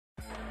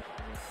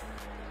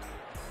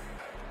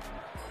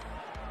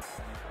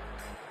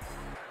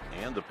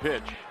And the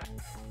pitch.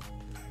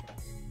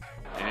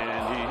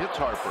 And he hits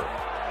Harper.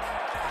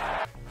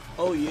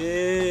 Oh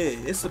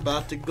yeah, it's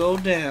about to go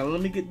down.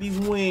 Let me get these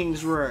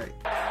wings right.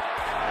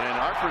 And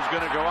Harper's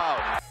gonna go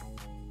out.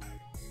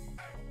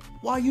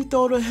 Why you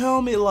throw the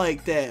helmet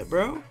like that,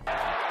 bro? And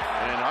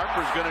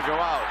Harper's gonna go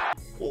out.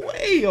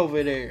 Way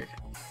over there.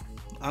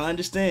 I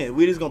understand.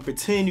 We just gonna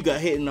pretend you got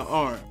hit in the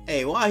arm.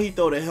 Hey, why he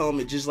throw the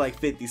helmet just like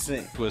 50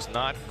 Cent? It was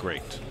not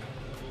great.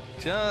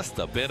 Just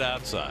a bit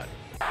outside.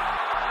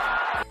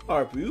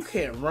 Harper, you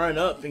can't run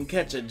up and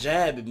catch a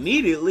jab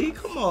immediately.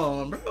 Come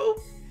on, bro.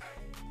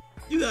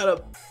 You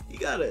gotta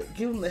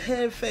give him the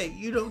head fake.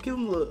 You don't give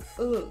him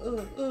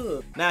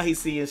the Now he's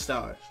seeing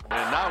stars.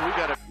 And now we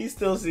gotta. He's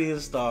still seeing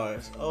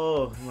stars.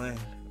 Oh man,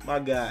 my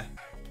guy.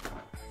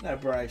 Not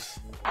Bryce.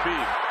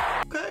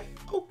 Okay.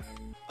 Oh,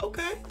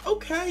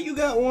 okay. You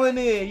got one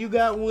in. You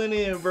got one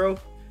in, bro.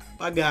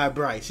 My guy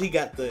Bryce. He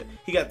got the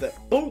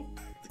boom,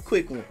 the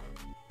quick one.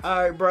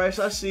 All right, Bryce.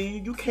 I see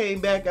you. You came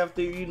back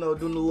after doing the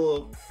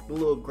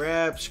little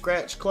grab,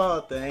 scratch,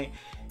 claw thing.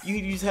 You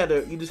just had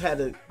to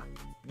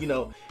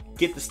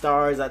get the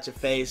stars out your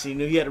face. You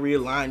had to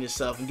realign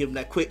yourself and give him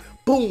that quick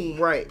boom,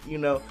 right?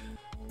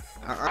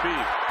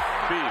 I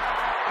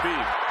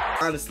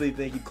honestly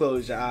think you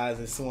closed your eyes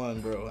and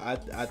swung, bro.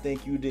 I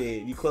think you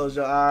did. You closed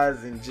your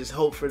eyes and just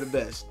hope for the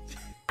best.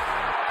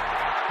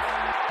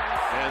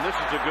 And this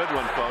is a good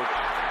one, folks.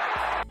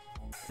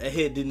 That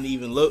hit didn't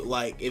even look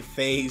like it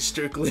phased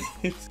Strickland.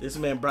 This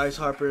man Bryce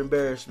Harper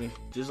embarrassed me,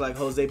 just like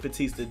Jose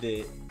Batista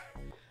did.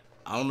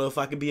 I don't know if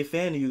I could be a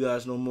fan of you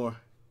guys no more.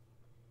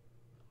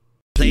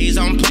 Plays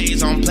on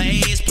plays on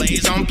plays,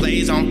 plays on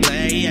plays on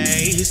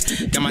plays.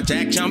 Got my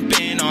jack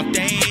jumping all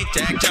day,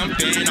 jack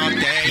jumping all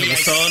day. Never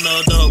sold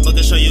no dope, but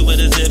can show you where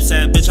the zip's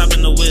at. Bitch, hop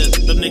in the whip.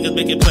 Them niggas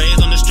making plays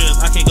on the strip.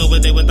 I can't go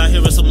with it without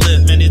hearing some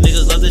lip. Man, these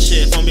niggas love this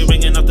shit. Phone me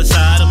ringing off the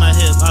side of my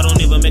hip. I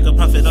don't even make a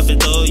profit off it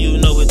though. You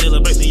know it,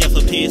 dealer break me up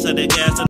a piece of the gas.